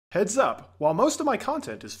Heads up, while most of my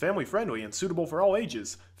content is family-friendly and suitable for all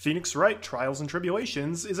ages, Phoenix Wright Trials and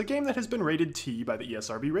Tribulations is a game that has been rated T by the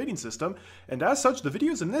ESRB rating system, and as such, the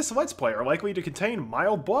videos in this Let's Play are likely to contain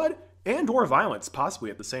mild blood and or violence,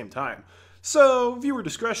 possibly at the same time. So, viewer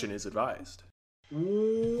discretion is advised.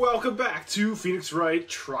 Welcome back to Phoenix Wright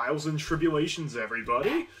Trials and Tribulations,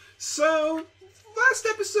 everybody. So, last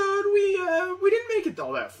episode, we didn't make it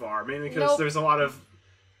all that far, mainly because there's a lot of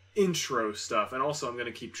intro stuff, and also I'm going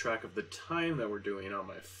to keep track of the time that we're doing on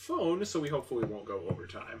my phone, so we hopefully won't go over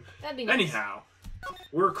time. That'd be nice. Anyhow,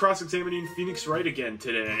 we're cross-examining Phoenix Wright again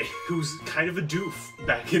today, who's kind of a doof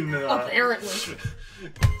back in the... Apparently.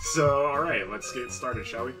 So, alright, let's get started,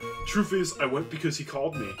 shall we? Truth is, I went because he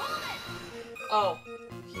called me. Oh.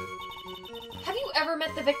 Have you ever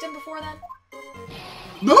met the victim before then?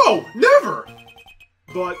 No! Never!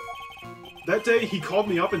 But that day, he called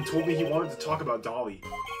me up and told me he wanted to talk about Dolly.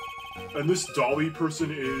 And this Dolly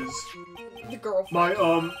person is... The girlfriend. My,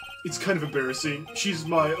 it's kind of embarrassing. She's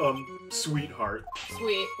my, sweetheart.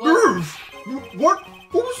 Sweet. Well... What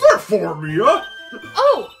was that for, Mia?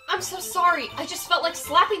 Oh! I'm so sorry. I just felt like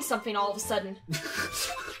slapping something all of a sudden.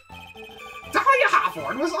 Dahlia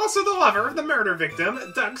Hawthorne was also the lover of the murder victim,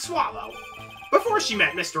 Doug Swallow. Before she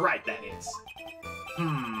met Mr. Wright, that is.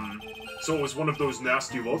 So it was one of those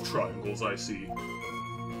nasty love triangles, I see.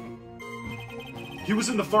 He was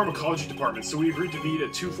in the pharmacology department, so we agreed to meet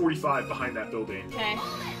at 2:45 behind that building. Okay.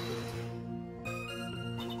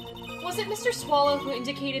 Was it Mr. Swallow who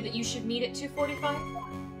indicated that you should meet at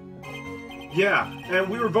 2:45? Yeah, and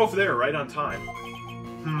we were both there right on time.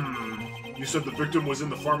 You said the victim was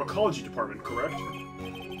in the pharmacology department, correct?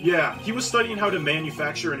 Yeah, he was studying how to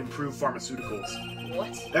manufacture and improve pharmaceuticals.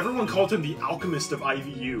 What? Everyone called him the alchemist of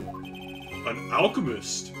IVU. An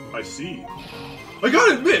alchemist? I see. I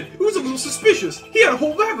gotta admit, it was a little suspicious. He had a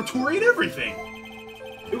whole laboratory and everything.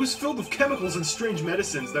 It was filled with chemicals and strange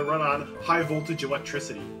medicines that run on high-voltage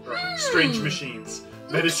electricity. Or strange machines.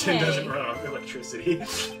 Medicine doesn't run on electricity.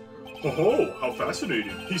 Oh, how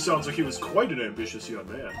fascinating. He sounds like he was quite an ambitious young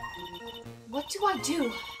man. What do I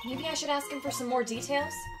do? Maybe I should ask him for some more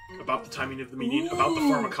details? About the timing of the meeting, about the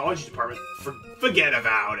pharmacology department. Forget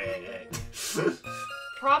about it.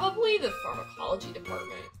 Probably the pharmacology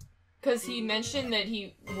department. Because he mentioned that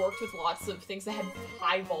he worked with lots of things that had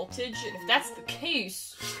high voltage, and if that's the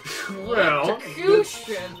case... Well...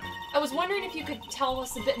 Electrocution! I was wondering if you could tell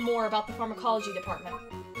us a bit more about the pharmacology department.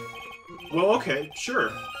 Well, okay, sure.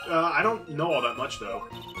 I don't know all that much, though.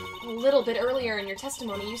 A little bit earlier in your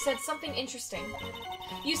testimony, you said something interesting.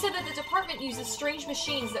 You said that the department uses strange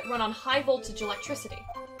machines that run on high-voltage electricity.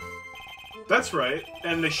 That's right,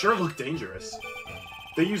 and they sure look dangerous.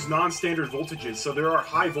 They use non-standard voltages, so there are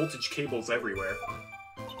high-voltage cables everywhere.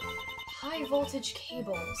 High-voltage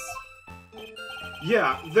cables?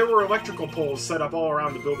 Yeah, there were electrical poles set up all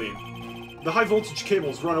around the building. The high-voltage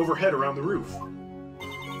cables run overhead around the roof.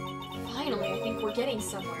 Finally, I think we're getting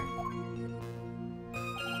somewhere.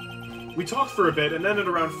 We talked for a bit, and then at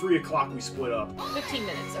around 3 o'clock we split up. 15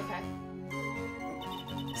 minutes, okay.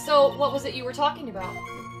 So, what was it you were talking about?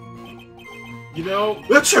 You know...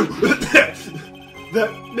 that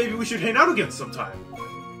maybe we should hang out again sometime.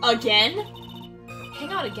 Again?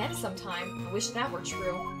 Hang out again sometime? I wish that were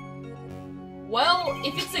true. Well,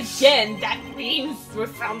 if it's again, that means we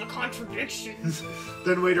found the contradictions.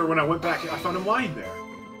 Then later, when I went back, I found him lying there.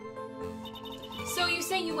 So you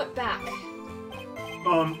say you went back?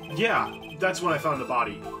 Yeah, that's when I found the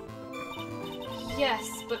body.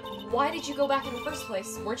 Yes, but why did you go back in the first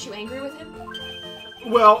place? Weren't you angry with him?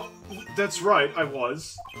 Well, that's right, I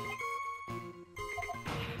was.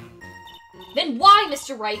 Then why,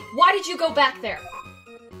 Mr. Wright? Why did you go back there?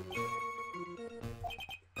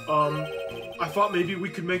 I thought maybe we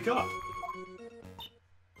could make up.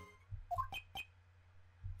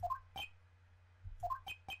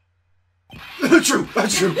 True,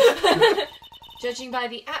 that's true. Judging by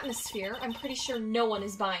the atmosphere, I'm pretty sure no one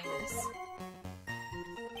is buying this.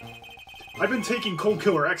 I've been taking Cold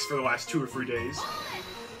Killer X for the last 2 or 3 days.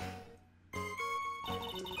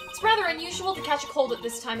 It's rather unusual to catch a cold at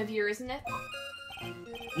this time of year, isn't it?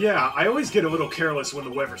 Yeah, I always get a little careless when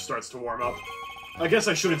the weather starts to warm up. I guess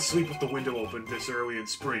I shouldn't sleep with the window open this early in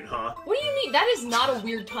spring, huh? What do you mean? That is not a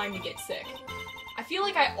weird time to get sick. I feel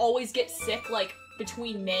like I always get sick, like,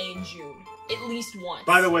 between May and June. At least once.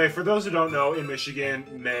 By the way, for those who don't know, in Michigan,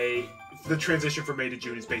 the transition from May to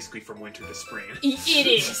June is basically from winter to spring. It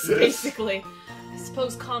is, basically. I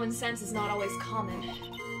suppose common sense is not always common.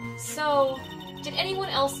 So, did anyone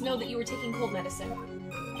else know that you were taking cold medicine?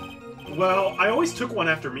 Well, I always took one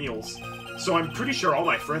after meals, so I'm pretty sure all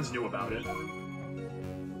my friends knew about it.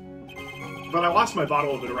 But I lost my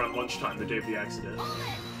bottle of it around lunchtime the day of the accident.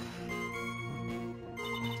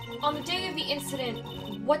 On the day of the incident,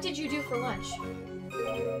 what did you do for lunch?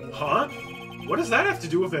 Huh? What does that have to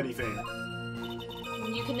do with anything?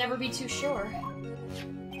 You can never be too sure.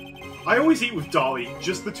 I always eat with Dolly,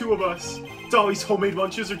 just the two of us. Dolly's homemade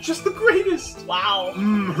lunches are just the greatest! Wow.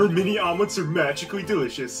 Her mini omelets are magically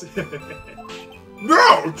delicious.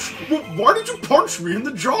 Ouch! Why did you punch me in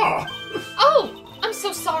the jaw? Oh! I'm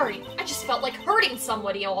so sorry. I just felt like hurting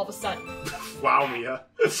somebody all of a sudden. Wow, Mia.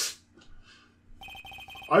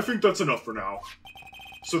 I think that's enough for now.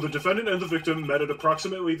 So the defendant and the victim met at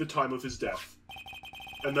approximately the time of his death.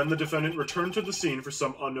 And then the defendant returned to the scene for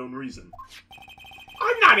some unknown reason.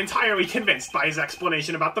 I'm not entirely convinced by his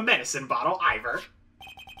explanation about the medicine bottle, either.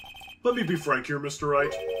 Let me be frank here, Mr.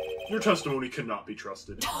 Wright. Your testimony cannot be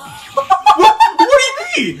trusted. What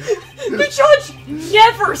do you mean? The judge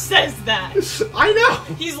never says that! I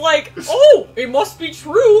know! He's like, oh, it must be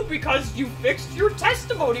true because you fixed your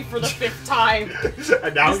testimony for the 5th time.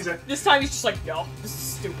 And now This time he's just like, no, this is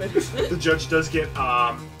stupid. The judge does get,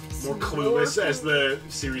 more clueless as the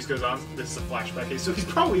series goes on. This is a flashback case, so he's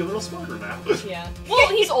probably a little smarter now. Yeah. Well,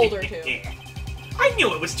 he's older too. I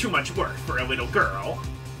knew it was too much work for a little girl.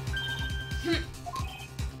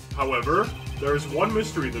 However, there is one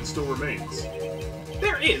mystery that still remains.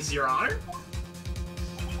 There is, Your Honor.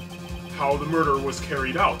 How the murder was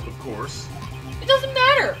carried out, of course. It doesn't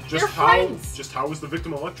matter. They're friends. Just how was the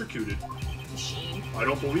victim electrocuted? Machine. I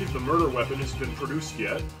don't believe the murder weapon has been produced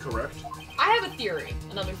yet, correct? I have a theory.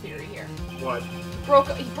 Another theory here. What?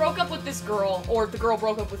 He broke up with this girl, or the girl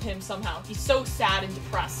broke up with him somehow. He's so sad and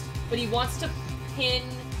depressed, but he wants to pin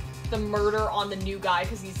the murder on the new guy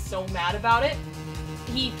because he's so mad about it.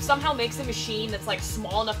 He somehow makes a machine that's like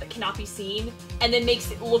small enough that cannot be seen, and then makes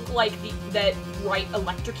it look like that Wright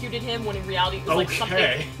electrocuted him when in reality it was like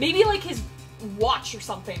something. Maybe like his watch or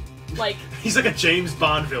something. Like he's like a James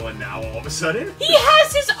Bond villain now. All of a sudden, he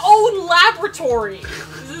has his own laboratory.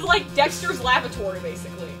 This is like Dexter's laboratory,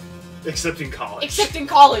 basically. Except in college. Except in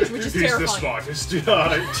college, which is he's terrifying. He's the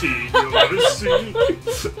smartest IT you'll ever see.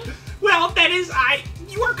 Well, that is,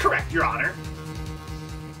 you are correct, Your Honor.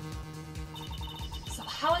 So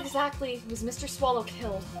how exactly was Mr. Swallow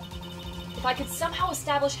killed? If I could somehow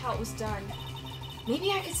establish how it was done,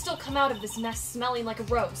 maybe I could still come out of this mess smelling like a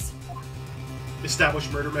rose.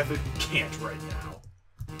 Established murder method can't right now.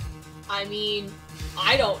 I mean,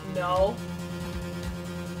 I don't know.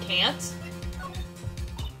 Can't?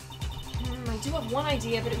 I do have one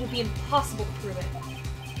idea, but it would be impossible to prove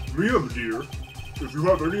it. Mia, dear, if you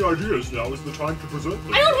have any ideas, now is the time to present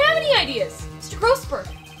them. I don't have any ideas! Mr. Grossberg!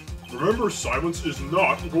 Remember, silence is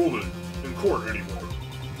not golden. In court, anyway.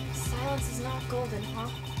 Silence is not golden, huh?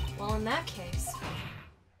 Well, in that case...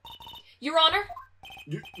 Your Honor?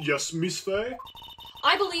 Yes, Miss Fay?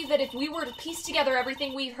 I believe that if we were to piece together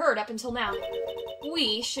everything we've heard up until now,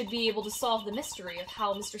 we should be able to solve the mystery of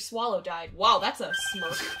how Mr. Swallow died. Wow, that's a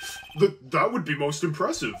smirk. That would be most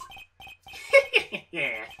impressive.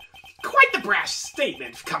 Quite the brash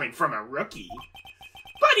statement coming from a rookie.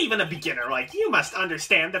 But even a beginner like you must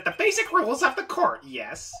understand that the basic rules of the court,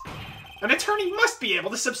 yes? An attorney must be able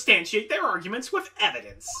to substantiate their arguments with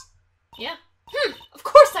evidence. Yeah. Of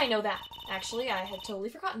course I know that. Actually, I had totally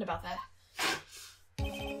forgotten about that.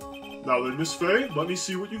 Now then, Miss Fay, let me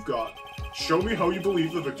see what you've got. Show me how you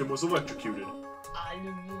believe the victim was electrocuted.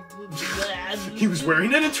 He was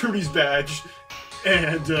wearing an attorney's badge,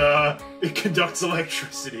 and, it conducts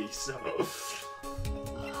electricity, so...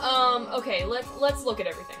 Okay, let's look at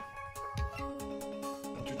everything.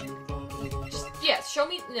 Yes, show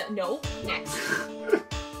me... No, next.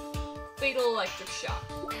 Fatal electric shock.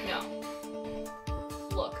 No.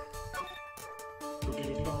 Look.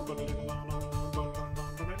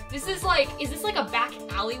 This is like... Is this like a back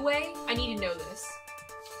alleyway? I need to know this.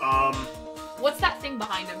 What's that thing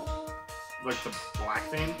behind him? Like the black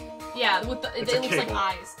thing? Yeah, with the... It looks cable.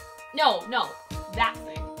 like eyes. No, that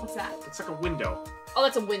thing. What's that? It's like a window. Oh,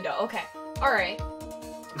 that's a window. Okay. Alright.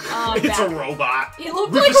 It's a robot. He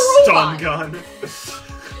looked with like a robot. stun gun.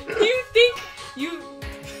 You think you...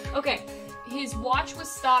 Okay. His watch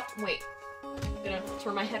was stopped... Wait. I'm gonna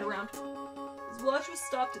turn my head around. His watch was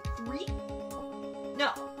stopped at 3?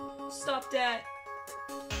 No. Stopped at...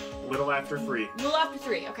 Little after 3. Little after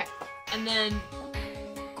 3. Okay. And then...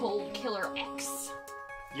 Cold Killer X.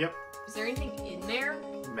 Yep. Is there anything in there?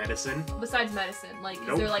 Medicine. Besides medicine. Like,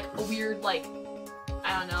 Nope. is there like a weird, like...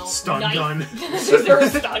 I don't know. Stun knife? gun. Is there a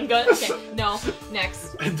stun gun? Okay. No.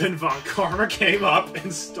 Next. And then Von Karma came up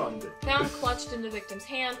and stunned it. Found clutched in the victim's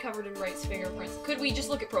hand, covered in Wright's fingerprints. Could we just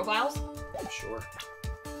look at profiles? Sure.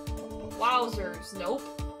 Wowzers. Nope.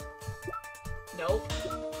 Nope.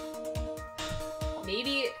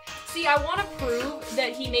 Maybe... See, I want to prove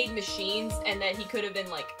that he made machines and that he could have been,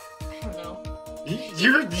 like, I don't know.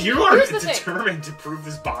 You are Here's the determined to prove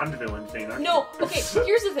this Bond villain thing, aren't No, you? okay,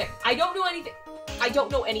 here's the thing. I don't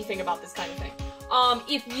know anything about this kind of thing.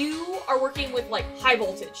 If you are working with, like, high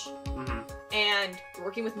voltage, and you're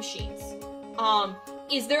working with machines,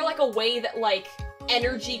 is there, like, a way that, like,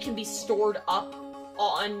 energy can be stored up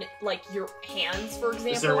on, like, your hands, for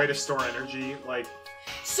example? Is there a way to store energy, like...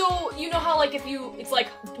 So, you know how, like, it's like,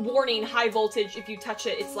 warning, high voltage, if you touch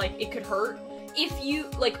it, it's like, it could hurt? If you,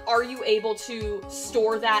 like, are you able to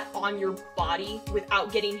store that on your body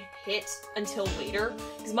without getting hit until later?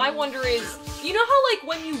 Because my wonder is, you know how, like,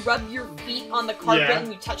 when you rub your feet on the carpet and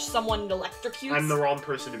you touch someone, it electrocutes? I'm the wrong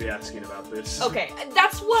person to be asking about this. Okay,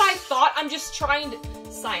 that's what I thought. I'm just trying to...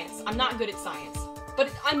 Science. I'm not good at science. But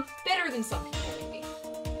I'm better than some people, maybe.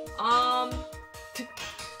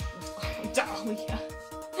 Dahlia.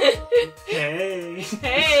 Hey.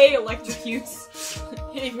 Hey, electrocutes.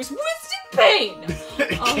 It was Winston Payne!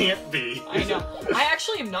 It can't be. I know. I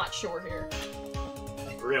actually am not sure here.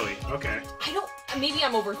 Really? Okay. I don't... Maybe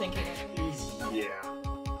I'm overthinking it. Yeah.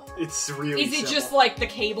 It's really Is it simple. just like the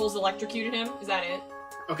cables electrocuted him? Is that it?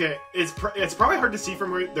 Okay, it's probably hard to see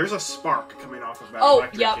from where... There's a spark coming off of that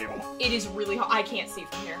electric cable. It is really hard. I can't see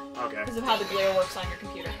from here. Okay. Because of how the glare works on your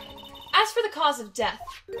computer. As for the cause of death,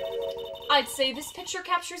 I'd say this picture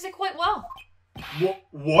captures it quite well.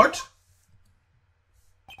 What?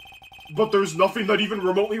 But there's nothing that even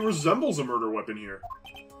remotely resembles a murder weapon here.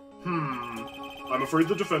 I'm afraid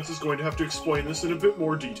the defense is going to have to explain this in a bit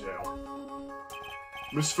more detail.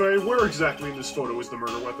 Miss Faye, where exactly in this photo is the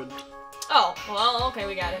murder weapon? Oh, well, okay,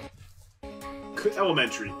 we got it.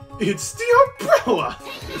 Elementary. It's the umbrella!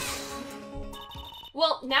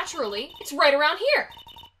 Well, naturally, it's right around here,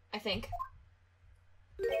 I think.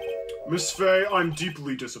 Miss Faye, I'm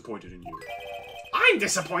deeply disappointed in you. I'm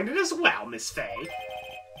disappointed as well, Miss Faye.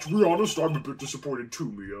 To be honest, I'm a bit disappointed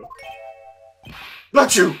too, Mia.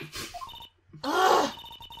 That's you! Ugh!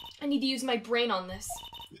 I need to use my brain on this.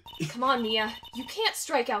 Come on, Mia. You can't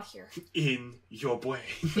strike out here. In your brain.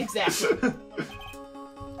 Exactly.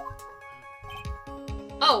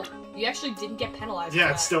 Oh, you actually didn't get penalized Yeah,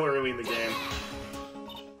 for it's that. still early in the game.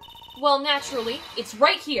 Well, naturally, it's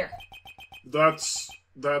right here. That's...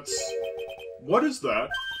 What is that?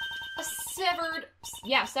 A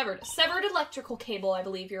severed electrical cable, I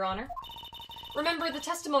believe, Your Honor. Remember the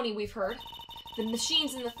testimony we've heard? The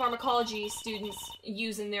machines in the pharmacology students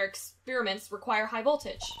use in their experiments require high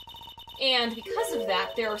voltage. And because of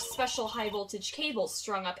that, there are special high voltage cables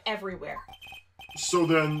strung up everywhere. So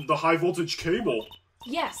then, the high voltage cable...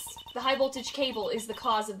 Yes, the high voltage cable is the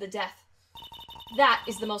cause of the death. That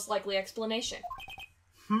is the most likely explanation.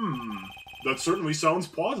 That certainly sounds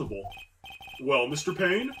plausible. Well, Mr.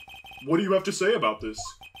 Payne, what do you have to say about this?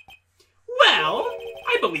 Well,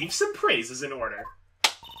 I believe some praise is in order.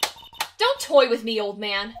 Don't toy with me, old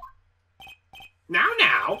man.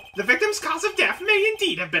 Now, the victim's cause of death may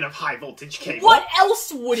indeed have been of high voltage cable. What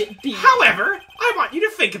else would it be? However, I want you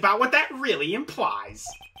to think about what that really implies.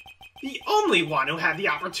 The only one who had the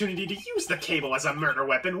opportunity to use the cable as a murder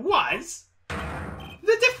weapon was...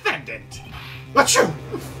 the defendant. Achoo!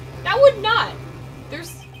 That would not.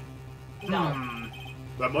 There's... No.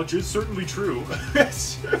 That much is certainly true.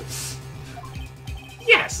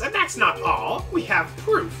 Yes, and that's not all. We have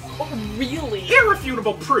proof. Oh, really?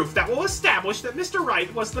 Irrefutable proof that will establish that Mr.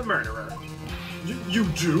 Wright was the murderer. You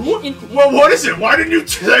do? Well, what is it? Why didn't you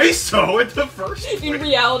say so at the first place? In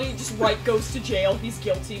reality, just Wright goes to jail, he's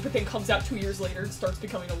guilty, but then comes out 2 years later and starts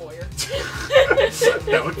becoming a lawyer.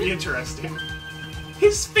 That would be interesting.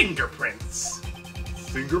 His fingerprints.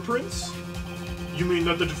 Fingerprints? You mean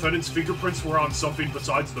that the defendant's fingerprints were on something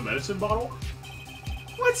besides the medicine bottle?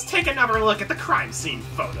 Let's take another look at the crime scene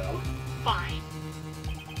photo. Fine.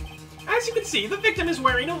 As you can see, the victim is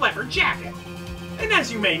wearing a leather jacket. And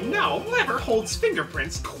as you may know, leather holds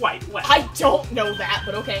fingerprints quite well. I don't know that,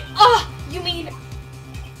 but okay. You mean...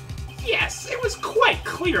 Yes, it was quite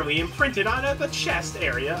clearly imprinted on the chest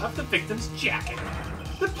area of the victim's jacket.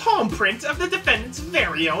 The palm print of the defendant's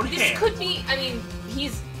very own This hand. could be... I mean,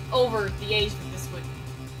 he's over the age that this would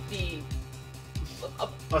be...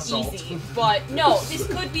 Assault. Easy. But, no, this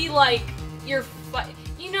could be like... Your...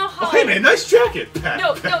 You know how... Oh, hey man, nice jacket! Pat,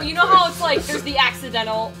 No, pat. you know how it's like, there's the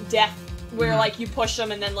accidental death where, like, you push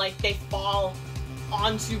them and then, like, they fall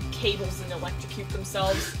onto cables and electrocute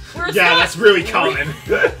themselves. Where it's Yeah, not that's really common.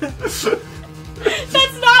 That's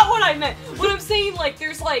not what I meant. What I'm saying, like,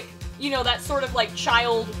 there's, like, you know, that sort of, like,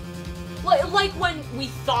 child... Like when we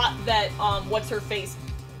thought that, what's-her-face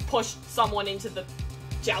pushed someone into the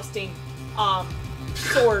jousting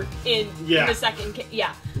sword in the second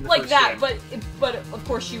like that, game. but of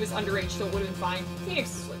course she was underage, so it would have been fine.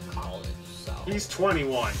 Phoenix is like college, so He's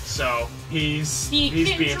 21, so he's He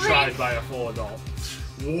can being drink. tried by a full adult.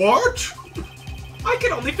 What? I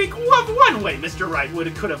can only think of one way Mr. Wright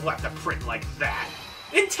could have left a print like that.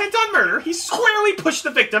 Intent on murder, he squarely pushed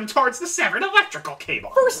the victim towards the severed electrical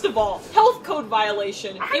cable. first of all, health code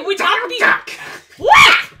violation. It would not be. Duck.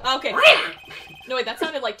 Okay. No wait, that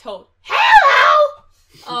sounded like Toad.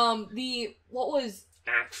 Hello! What was...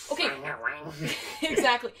 Okay.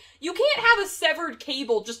 Exactly. You can't have a severed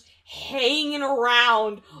cable just hanging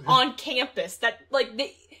around on campus. That's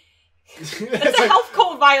a health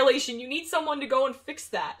code violation. You need someone to go and fix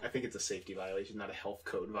that. I think it's a safety violation, not a health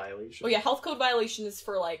code violation. Oh yeah, health code violation is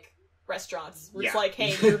for, like, restaurants. Where it's Yeah. like,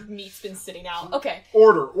 hey, your meat's been sitting out. Okay.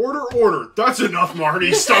 Order. That's enough,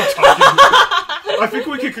 Marty. Stop talking. I think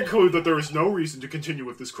we can conclude that there is no reason to continue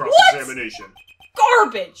with this cross-examination.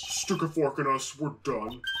 Garbage! Stick a fork in us. We're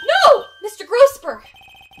done. No! Mr. Grossberg!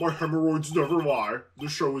 My hemorrhoids never lie. The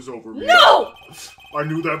show is over. Mia. No! I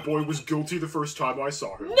knew that boy was guilty the first time I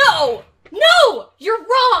saw him. No! No! You're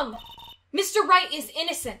wrong! Mr. Wright is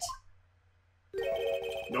innocent.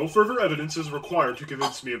 No further evidence is required to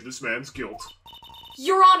convince me of this man's guilt.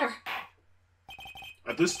 Your Honor!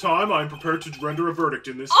 At this time, I am prepared to render a verdict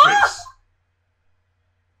in this Ah! case.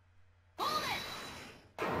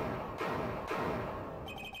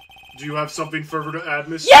 Do you have something further to add,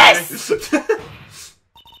 Miss? Yes!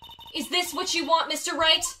 Is this what you want, Mr.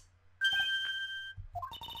 Wright?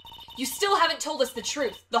 You still haven't told us the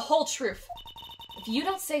truth. The whole truth. If you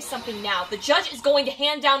don't say something now, the judge is going to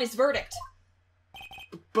hand down his verdict.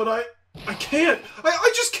 But I can't.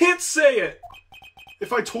 I just can't say it.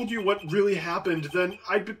 If I told you what really happened, then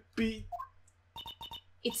I'd be...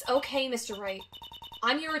 It's okay, Mr. Wright.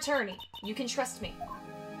 I'm your attorney. You can trust me.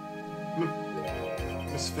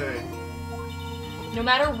 Miss Faye. No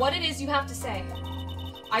matter what it is you have to say,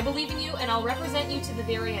 I believe in you and I'll represent you to the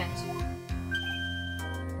very end.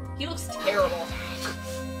 He looks terrible.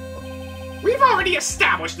 We've already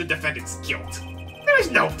established the defendant's guilt. There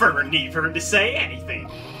is no further need for him to say anything.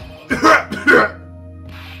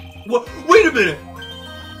 Wait a minute!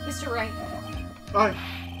 Mr. Wright.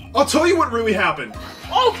 I'll tell you what really happened.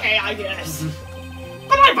 Okay, I guess.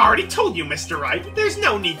 But I've already told you, Mr. Wright, there's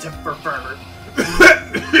no need for further.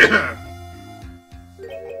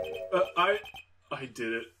 I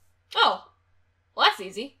did it. Oh. Well, that's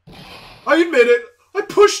easy. I admit it. I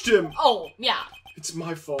pushed him. Oh, yeah. It's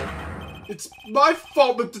my fault. It's my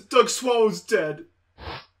fault that Doug Swallow's dead.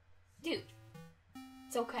 Dude,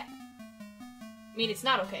 it's okay. I mean, it's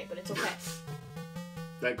not okay, but it's okay.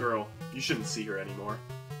 That girl, you shouldn't see her anymore.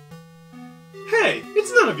 Hey,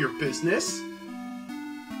 it's none of your business.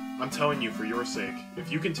 I'm telling you for your sake,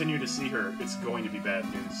 if you continue to see her, it's going to be bad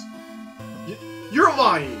news. You're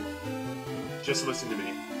lying! Just listen to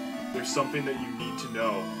me. There's something that you need to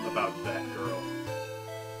know about that girl.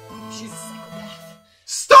 She's a psychopath.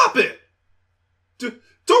 Stop it!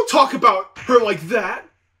 Don't talk about her like that!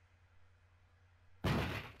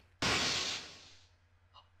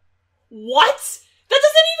 What? That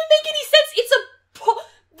doesn't even make any sense. It's a...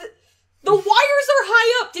 The wires are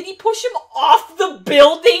high up. Did he push him off the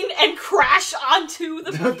building and crash onto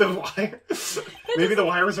the... The wire? Maybe the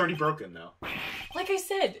wire was already broken now. Like I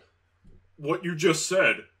said. What you just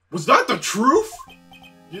said, was that the truth?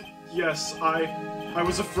 Yes, I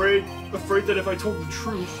was afraid that if I told the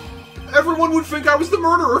truth, everyone would think I was the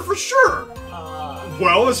murderer for sure.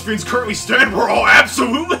 Well, as things currently stand, we're all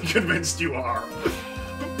absolutely convinced you are.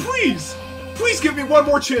 But please give me one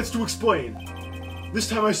more chance to explain. This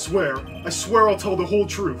time I swear I'll tell the whole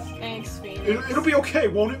truth. Thanks, Phoenix. It'll be okay,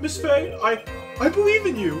 won't it, Miss Faye? I believe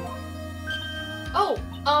in you. Oh,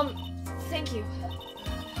 thank you.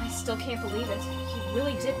 I still can't believe it. He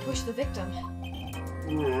really did push the victim.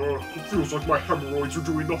 It feels like my hemorrhoids are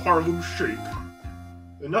doing the Harlem Shake.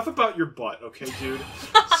 Enough about your butt, okay, dude?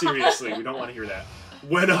 Seriously, we don't want to hear that.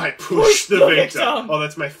 When I push the victim. Oh,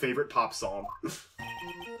 that's my favorite pop song.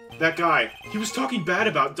 That guy, he was talking bad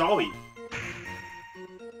about Dolly.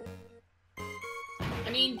 I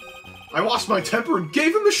mean... I lost my temper and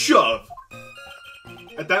gave him a shove.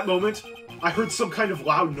 At that moment, I heard some kind of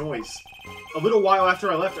loud noise. A little while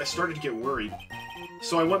after I left, I started to get worried.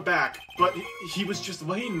 So I went back, but he was just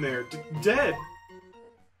laying there, dead.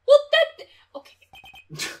 Well, that... Okay.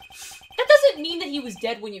 That doesn't mean that he was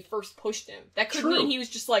dead when you first pushed him. That could mean he was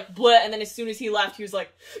just like, bleh, and then as soon as he left, he was like,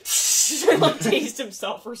 like, tased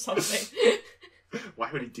himself or something.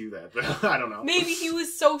 Why would he do that? I don't know. Maybe he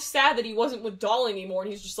was so sad that he wasn't with Dolly anymore,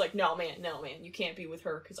 and he's just like, no, man, you can't be with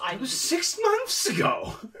her, because I... It was 6 months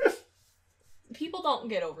ago! People don't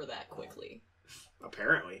get over that quickly.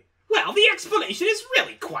 Apparently. Well, the explanation is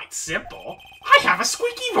really quite simple. I have a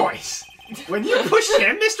squeaky voice. When you pushed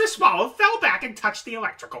him, Mr. Swallow fell back and touched the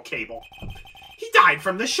electrical cable. He died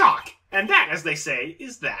from the shock, and that, as they say,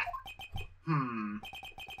 is that.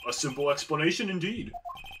 A simple explanation indeed.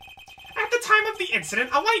 At the time of the incident,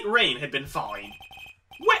 a light rain had been falling.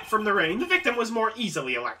 Wet from the rain, the victim was more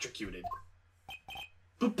easily electrocuted.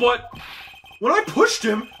 But when I pushed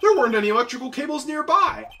him, there weren't any electrical cables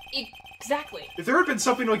nearby. Exactly. If there had been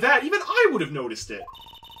something like that, even I would have noticed it.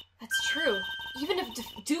 That's true. Even a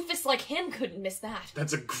doofus like him couldn't miss that.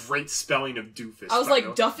 That's a great spelling of doofus. I was like,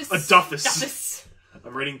 Duffus? A duffus. Duffus.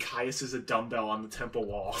 I'm rating Caius as a dumbbell on the temple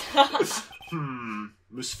wall.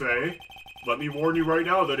 Miss Faye, let me warn you right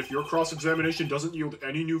now that if your cross-examination doesn't yield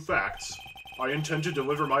any new facts, I intend to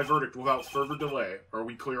deliver my verdict without further delay. Are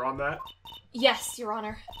we clear on that? Yes, Your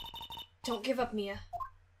Honor. Don't give up, Mia.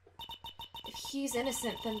 If he's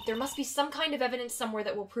innocent, then there must be some kind of evidence somewhere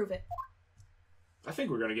that will prove it. I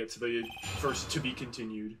think we're gonna get to the first to be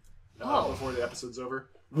continued Oh. before the episode's over.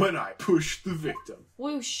 When I pushed the victim.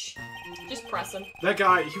 Whoosh. Just press him. That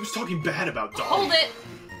guy, he was talking bad about Dolly. Hold it!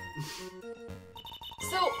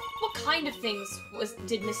 So, what kind of things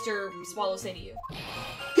did Mr. Swallow say to you?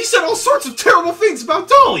 He said all sorts of terrible things about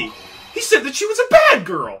Dolly! He said that she was a bad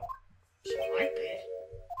girl! She might be.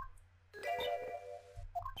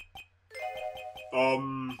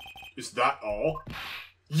 Is that all?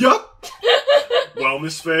 Yup! Well,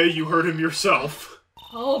 Miss Faye, you heard him yourself.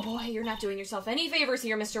 Oh boy, you're not doing yourself any favors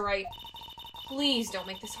here, Mr. Wright. Please don't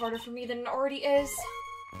make this harder for me than it already is.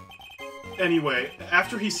 Anyway,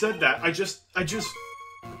 after he said that, I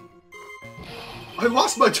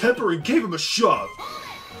lost my temper and gave him a shove.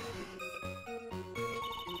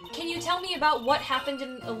 Can you tell me about what happened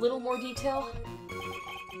in a little more detail?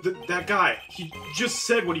 That guy, he just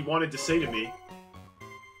said what he wanted to say to me.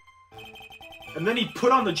 And then he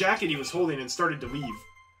put on the jacket he was holding and started to leave.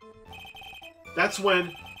 That's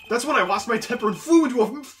when I lost my temper and flew into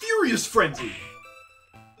a furious frenzy.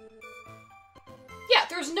 Yeah,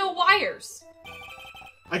 there's no wires.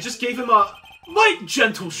 I just gave him a light,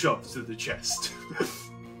 gentle shove to the chest.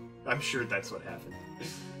 I'm sure that's what happened.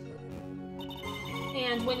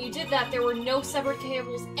 And when you did that, there were no severed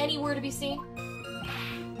cables anywhere to be seen?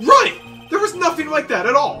 Right! There was nothing like that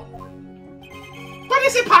at all. But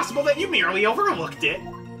is it possible that you merely overlooked it?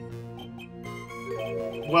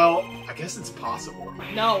 Well, I guess it's possible.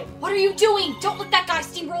 No. What are you doing? Don't let that guy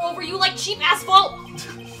steamroll over you like cheap asphalt!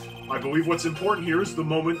 I believe what's important here is the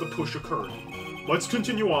moment the push occurred. Let's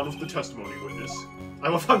continue on with the testimony, witness. I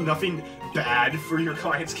love how nothing bad for your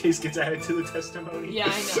client's case gets added to the testimony. Yeah,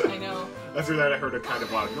 I know. After that, I heard a kind of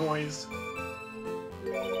loud noise.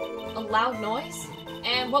 A loud noise?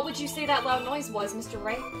 And what would you say that loud noise was, Mr.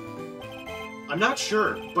 Wright? I'm not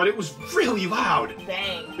sure, but it was really loud.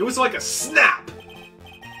 Bang. It was like a snap.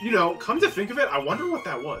 You know, come to think of it, I wonder what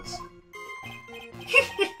that was.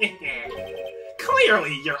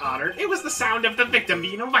 Clearly, Your Honor, it was the sound of the victim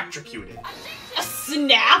being electrocuted. A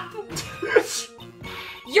snap?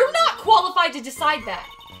 You're not qualified to decide that.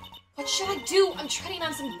 What should I do? I'm treading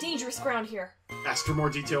on some dangerous ground here. Ask for more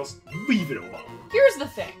details, leave it alone. Here's the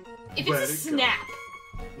thing. If Let it's a it go. snap...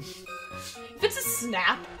 If it's a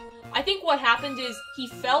snap, I think what happened is he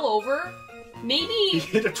fell over. He Maybe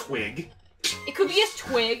hit a twig. it could be a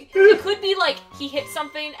twig. It could be like he hit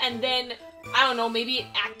something and then, I don't know, maybe it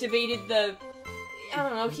activated the... I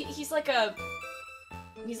don't know, he's like a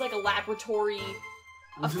laboratory...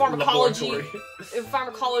 A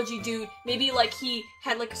pharmacology dude. Maybe like he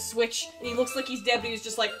had like a switch and he looks like he's dead, but he's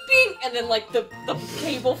just like bing, and then like the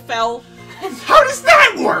cable fell. How does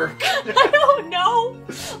that work? I don't know.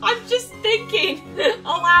 I'm just thinking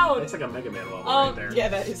aloud. That's like a Mega Man level right there. Yeah,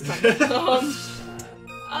 that is kind of.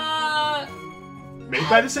 Made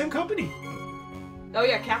by the same company. Oh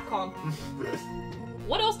yeah, Capcom.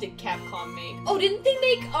 What else did Capcom make? Oh, didn't they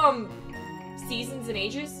make Seasons and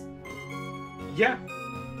Ages? Yeah,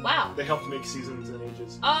 Wow. they helped make Seasons and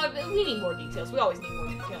Ages. We need more details. We always need more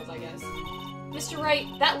details, I guess. Mr. Wright,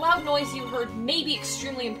 that loud noise you heard may be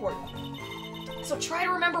extremely important. So try to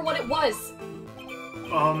remember what it was.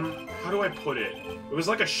 How do I put it? It was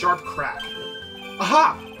like a sharp crack.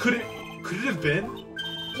 Aha! Could it have been?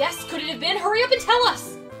 Yes, could it have been? Hurry up and tell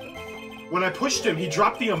us! When I pushed him, he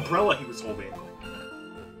dropped the umbrella he was holding.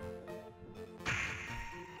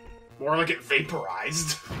 More like it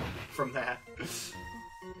vaporized from that.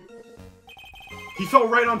 He fell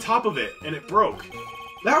right on top of it, and it broke.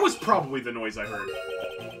 That was probably the noise I heard.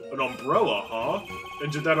 An umbrella, huh?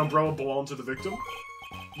 And did that umbrella belong to the victim?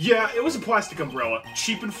 Yeah, it was a plastic umbrella.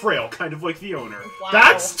 Cheap and frail, kind of like the owner. Wow.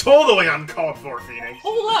 That's totally uncalled for, Phoenix.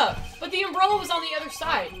 Hold up! But the umbrella was on the other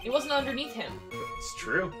side. It wasn't underneath him. It's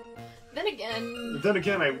true. Then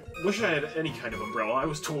again... I wish I had any kind of umbrella. I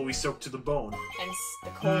was totally soaked to the bone. Hence the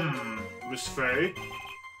cold. Miss Faye?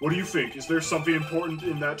 What do you think? Is there something important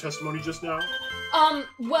in that testimony just now?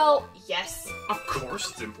 Well, yes. Of course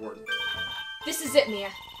it's important. This is it, Mia.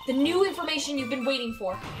 The new information you've been waiting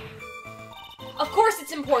for. Of course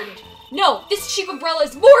it's important. No, this cheap umbrella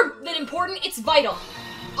is more than important, it's vital.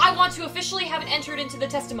 I want to officially have it entered into the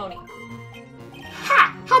testimony.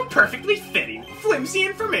 Ha! How perfectly fitting. Flimsy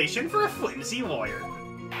information for a flimsy lawyer.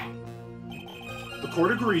 The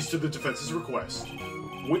court agrees to the defense's request.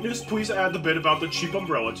 Witness, please add the bit about the cheap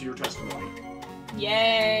umbrella to your testimony.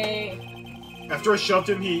 Yay. After I shoved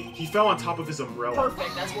him, he fell on top of his umbrella.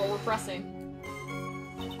 Perfect, that's what we're pressing.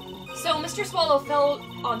 So, Mr. Swallow fell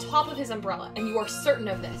on top of his umbrella, and you are certain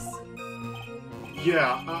of this?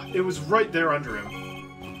 Yeah, it was right there under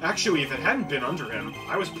him. Actually, if it hadn't been under him,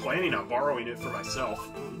 I was planning on borrowing it for myself.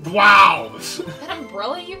 Wow! That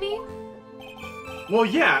umbrella, you mean? Well,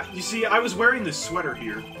 yeah, you see, I was wearing this sweater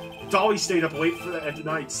here. Dolly stayed up late at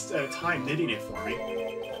nights at a time knitting it for me.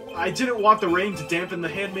 I didn't want the rain to dampen the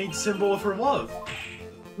handmade symbol of her love.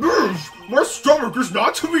 My stomach is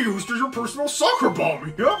not to be used as your personal soccer ball,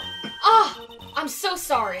 Mia! Ah! I'm so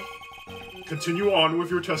sorry. Continue on with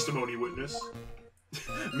your testimony, witness.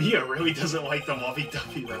 Mia really doesn't like the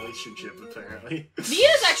lovey-dovey relationship, apparently.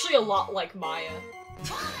 Mia's actually a lot like Maya.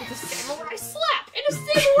 With a samurai slap, and a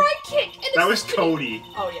samurai kick, and a That was spinning- Cody.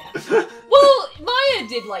 Oh, yeah. Well, Maya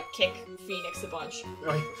did, like, kick Phoenix a bunch.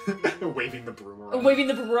 Waving the broom around. Waving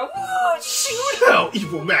the broom. Oh, shoot! Hell,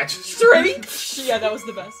 evil magistrate! Straight! Yeah, that was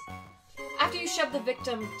the best. After you shoved the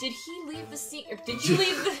victim, did he leave the scene? Or did you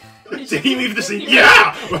leave the... Did he leave the scene?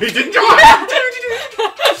 Yeah! Well, he didn't die!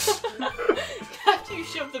 After you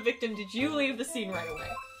shoved the victim, did you leave the scene right away?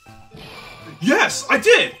 Yes, I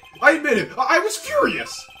did! I admit it. I was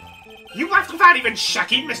furious. You left without even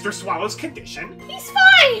checking Mr. Swallow's condition? He's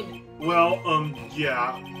fine! Well,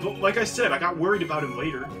 yeah. But like I said, I got worried about him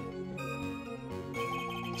later.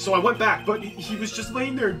 So I went back, but he was just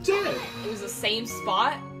laying there dead. It was the same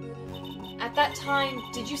spot? At that time,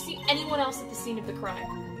 did you see anyone else at the scene of the crime?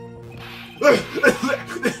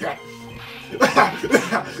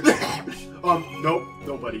 Nope,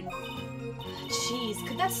 nobody. Jeez,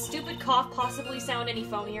 could that stupid cough possibly sound any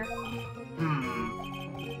phonier?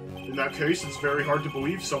 In that case, it's very hard to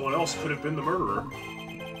believe someone else could have been the murderer.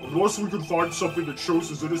 Unless we can find something that shows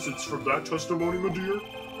his innocence from that testimony, my dear,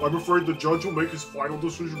 I'm afraid the judge will make his final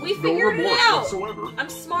decision We with no figured it remorse out! whatsoever. I'm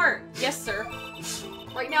smart. Yes, sir.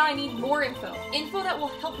 Right now I need more info. Info that will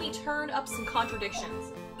help me turn up some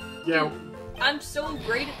contradictions. Yeah. I'm so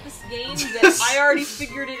great at this game that I already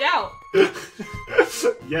figured it out.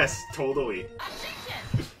 Yes, totally.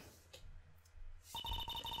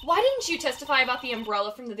 Why didn't you testify about the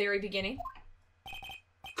umbrella from the very beginning?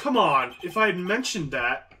 Come on, if I had mentioned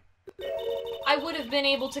that... I would have been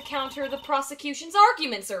able to counter the prosecution's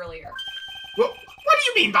arguments earlier. Well, what do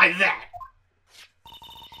you mean by that?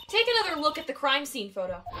 Take another look at the crime scene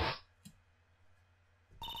photo.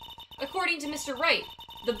 According to Mr. Wright,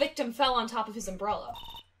 the victim fell on top of his umbrella.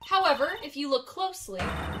 However, if you look closely,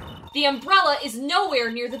 the umbrella is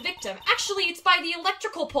nowhere near the victim. Actually, it's by the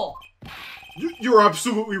electrical pole. You're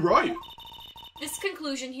absolutely right. This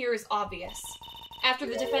conclusion here is obvious. After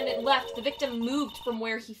the defendant left, the victim moved from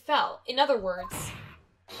where he fell. In other words,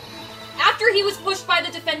 after he was pushed by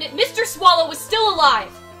the defendant, Mr. Swallow was still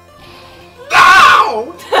alive.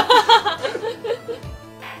 No!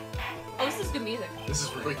 Oh, this is good music. This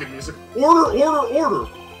is really good music. Order, order,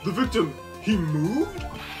 order! The victim, he moved?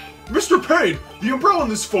 Mr. Payne, the umbrella in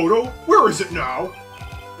this photo, where is it now?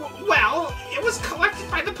 Well, it was collected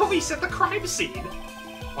by the police at the crime scene.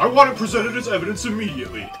 I want it presented as evidence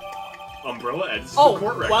immediately. Umbrella adds to the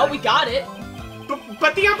court record. Well, we got it.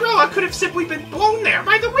 But the umbrella could have simply been blown there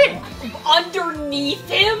by the wind. Underneath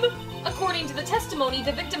him? According to the testimony,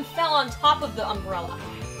 the victim fell on top of the umbrella.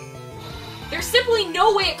 There's simply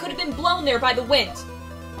no way it could have been blown there by the wind.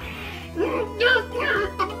 But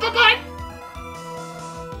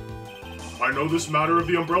I know this matter of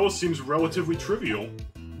the umbrella seems relatively trivial,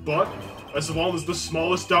 but as long as the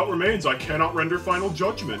smallest doubt remains, I cannot render final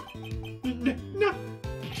judgment. no!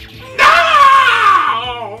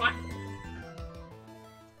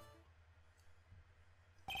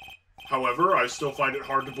 However, I still find it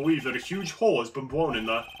hard to believe that a huge hole has been blown in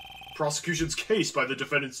the prosecution's case by the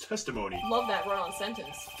defendant's testimony. Love that run-on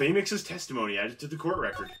sentence. Phoenix's testimony added to the court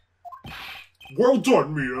record. Well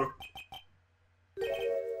done, Mia.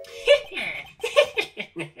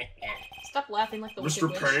 Stop laughing like the Mr.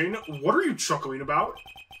 Wicked Witch. Payne, what are you chuckling about?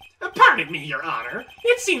 Pardon me, Your Honor.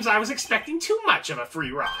 It seems I was expecting too much of a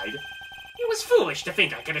free ride. It was foolish to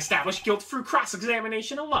think I could establish guilt through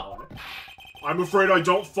cross-examination alone. I'm afraid I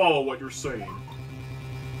don't follow what you're saying.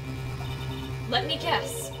 Let me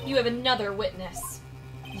guess. You have another witness.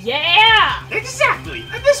 Yeah! Exactly!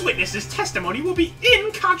 And this witness's testimony will be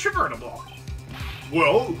incontrovertible.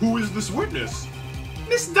 Well, who is this witness?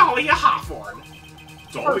 Miss Dahlia Hawthorne.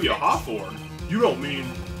 Dahlia Perfect. Hawthorne? You don't mean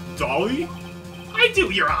Dolly? I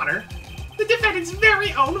do, Your Honor. The defendant's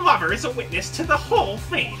very own lover is a witness to the whole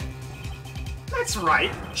thing. That's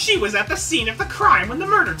right. She was at the scene of the crime when the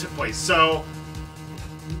murder took place, so...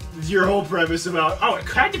 Your whole premise about... Oh, it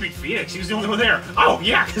had to be Phoenix. She was the only one there. Oh,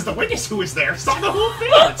 yeah, because the witness who was there saw the whole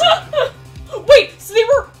thing. Wait, so they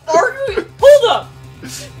were arguing? Hold up!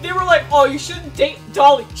 They were like, oh, you shouldn't date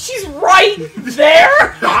Dolly. She's right there!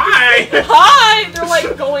 Hi! Hi! They're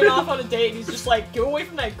like going off on a date and he's just like, get away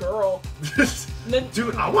from that girl. And then,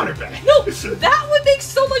 Dude, I want her back. no, that would make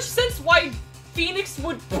so much sense why Phoenix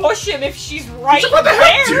would push him if she's right What the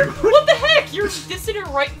heck, there. dude? What the heck? You're dissing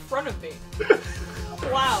her right in front of me.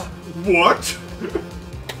 Wow. What?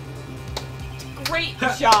 Great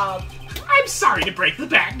job. I'm sorry to break the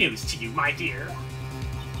bad news to you, my dear.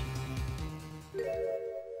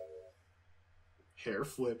 Hair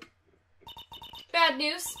flip. Bad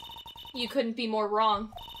news. You couldn't be more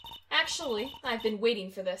wrong. Actually, I've been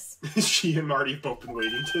waiting for this. She and Marty have both been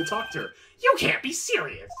waiting to talk to her. You can't be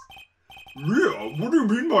serious. Yeah, what do you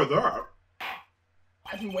mean by that?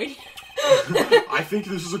 I've been waiting. I think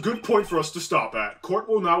this is a good point for us to stop at. Court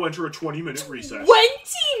will now enter a 20-minute recess.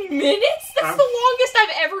 20 minutes? That's the longest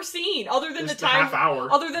I've ever seen. Other than Just the a time half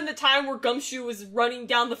hour. Other than the time where Gumshoe was running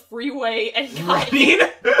down the freeway and Running?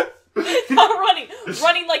 not running.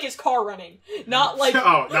 Running like his car running. Not like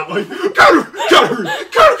Oh, not like, got her,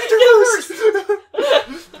 get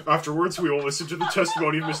first! Afterwards, we will listen to the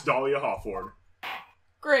testimony of Miss Dahlia Hawthorne.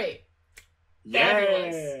 great.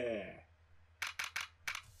 Yeah!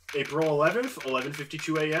 April 11th,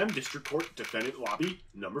 11:52 a.m., District Court, Defendant Lobby,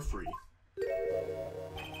 number 3.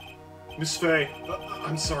 Miss Faye,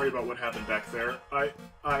 I'm sorry about what happened back there.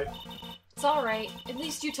 It's alright. At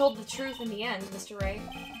least you told the truth in the end, Mr. Wright.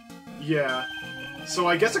 Yeah. So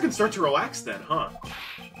I guess I can start to relax then, huh?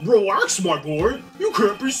 Relax, my boy! You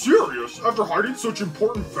can't be serious after hiding such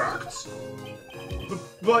important facts.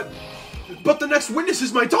 But the next witness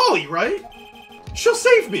is my Dolly, right? She'll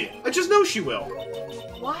save me! I just know she will.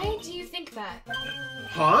 Why do you think that?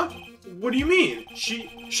 Huh? What do you mean?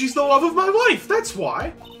 She's the love of my life, that's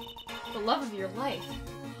why. The love of your life.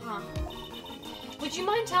 Huh. Would you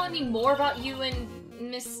mind telling me more about you and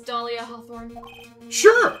Miss Dahlia Hawthorne?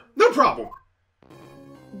 Sure, no problem.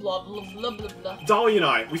 Blah, blah, blah, blah, blah. Dolly and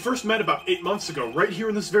I, we first met about 8 months ago, right here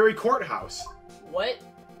in this very courthouse. What?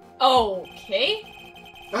 Okay.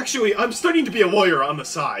 Actually, I'm studying to be a lawyer on the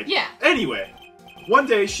side. Yeah. Anyway, one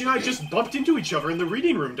day, she and I just bumped into each other in the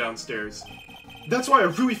reading room downstairs. That's why I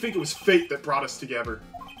really think it was fate that brought us together.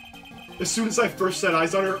 As soon as I first set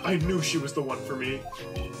eyes on her, I knew she was the one for me.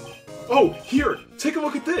 Oh, here, take a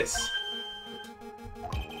look at this.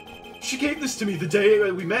 She gave this to me the day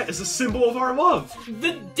that we met as a symbol of our love.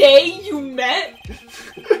 The day you met?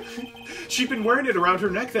 She'd been wearing it around her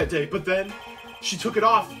neck that day, but then she took it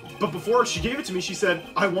off. But before she gave it to me, she said,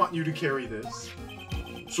 I want you to carry this.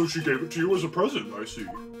 So she gave it to you as a present, I see.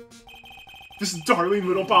 This darling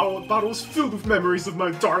little bottle is filled with memories of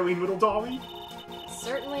my darling little Dolly.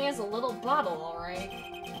 Certainly is a little bottle, alright.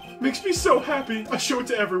 Makes me so happy. I show it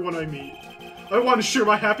to everyone I meet. I want to share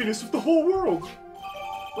my happiness with the whole world.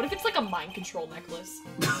 What if it's like a mind control necklace?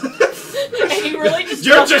 And you really just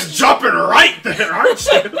You're just jumping right there, aren't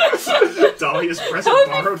you? Dahlia's present That would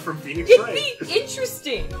be- borrowed from Phoenix It'd Wright. be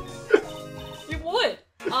interesting. It would.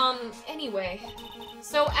 Anyway.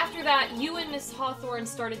 So after that, you and Miss Hawthorne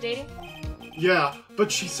started dating? Yeah, but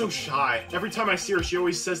she's so shy. Every time I see her, she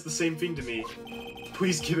always says the same thing to me.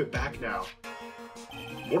 Please give it back now.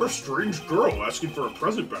 What a strange girl asking for a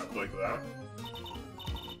present back like that.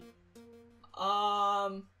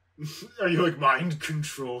 Are you like mind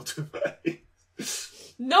controlled?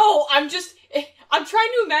 No, I'm trying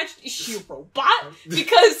to imagine, is she a robot?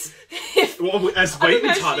 Because if, Well, as I'm Layton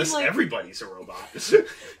imagining, taught us, like- everybody's a robot.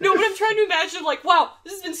 no, but I'm trying to imagine, like, wow,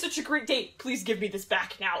 this has been such a great date. Please give me this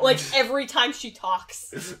back now. Like, every time she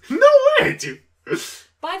talks. No way, dude.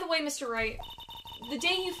 By the way, Mr. Wright, the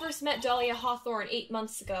day you first met Dahlia Hawthorne 8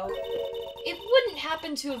 months ago, it wouldn't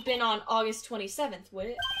happen to have been on August 27th, would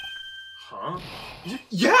it? Huh?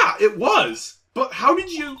 Yeah, it was. But how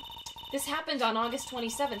did you... This happened on August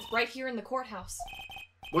 27th, right here in the courthouse.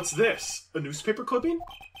 What's this? A newspaper clipping?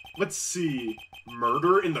 Let's see.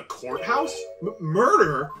 Murder in the courthouse?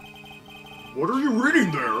 Murder? What are you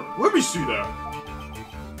reading there? Let me see that.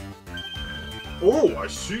 Oh, I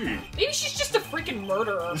see. Maybe she's just a freaking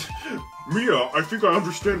murderer. Mia, I think I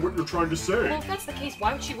understand what you're trying to say. Well, if that's the case,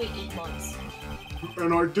 why would she wait 8 months?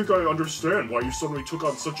 And I think I understand why you suddenly took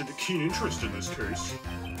on such a keen interest in this case.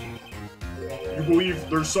 You believe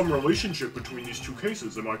there's some relationship between these two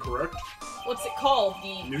cases, am I correct? What's it called?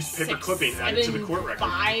 The Newspaper 6, clipping added to the court record.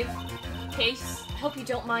 5 case? I hope you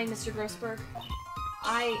don't mind, Mr. Grossberg.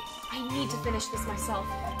 I need to finish this myself.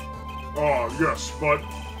 Yes, but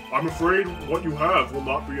I'm afraid what you have will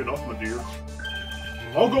not be enough, my dear.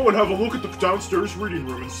 I'll go and have a look at the downstairs reading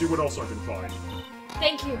room and see what else I can find.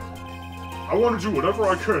 Thank you. I want to do whatever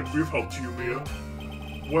I can to be of help to you, Mia.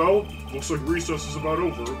 Well, looks like recess is about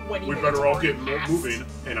over. We better all get moving.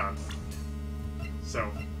 Hang on. So,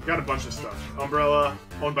 got a bunch of stuff. Umbrella,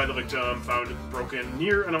 owned by the victim, found broken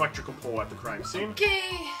near an electrical pole at the crime scene. Okay.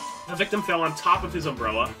 The victim fell on top of his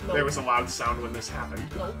umbrella. Nope. There was a loud sound when this happened.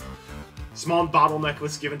 Nope. Small bottle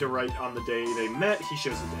necklace given to Wright on the day they met. He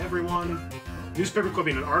shows it to everyone. Newspaper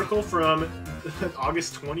clipping, an article from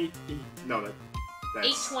August 28th. No, that's...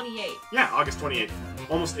 8/28. Yeah, August 28th.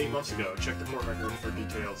 Almost 8 months ago. Check the court record for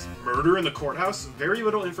details. Murder in the courthouse? Very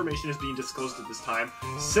little information is being disclosed at this time,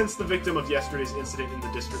 since the victim of yesterday's incident in the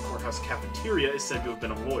district courthouse cafeteria is said to have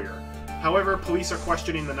been a lawyer. However, police are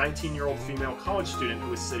questioning the 19-year-old female college student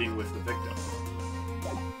who was sitting with the victim.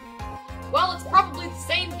 Well, it's probably the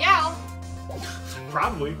same gal.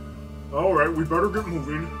 Probably. Alright, we better get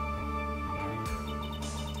moving.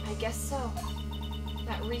 I guess so.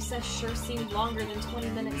 That recess sure seemed longer than 20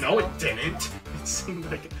 minutes. No, though. it didn't. It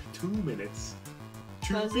seemed like 2 minutes.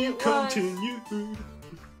 To 'Cause be it was. continued.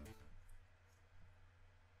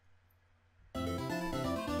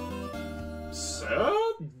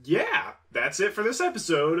 So, yeah, that's it for this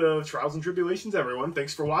episode of Trials and Tribulations, everyone.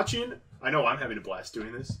 Thanks for watching. I know I'm having a blast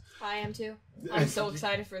doing this. I am too. I'm so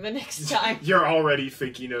excited for the next time. You're already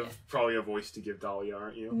thinking of probably a voice to give Dahlia,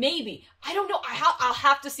 aren't you? Maybe. I don't know. I'll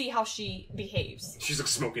have to see how she behaves. She's like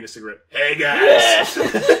smoking a cigarette. Hey, guys!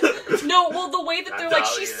 No, well, the way that they're like,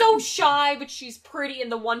 Dahlia. she's so shy, but she's pretty. In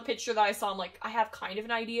the one picture that I saw, I'm like, I have kind of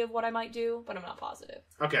an idea of what I might do, but I'm not positive.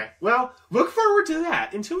 Okay, well, look forward to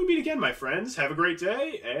that. Until we meet again, my friends, have a great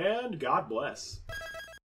day, and God bless.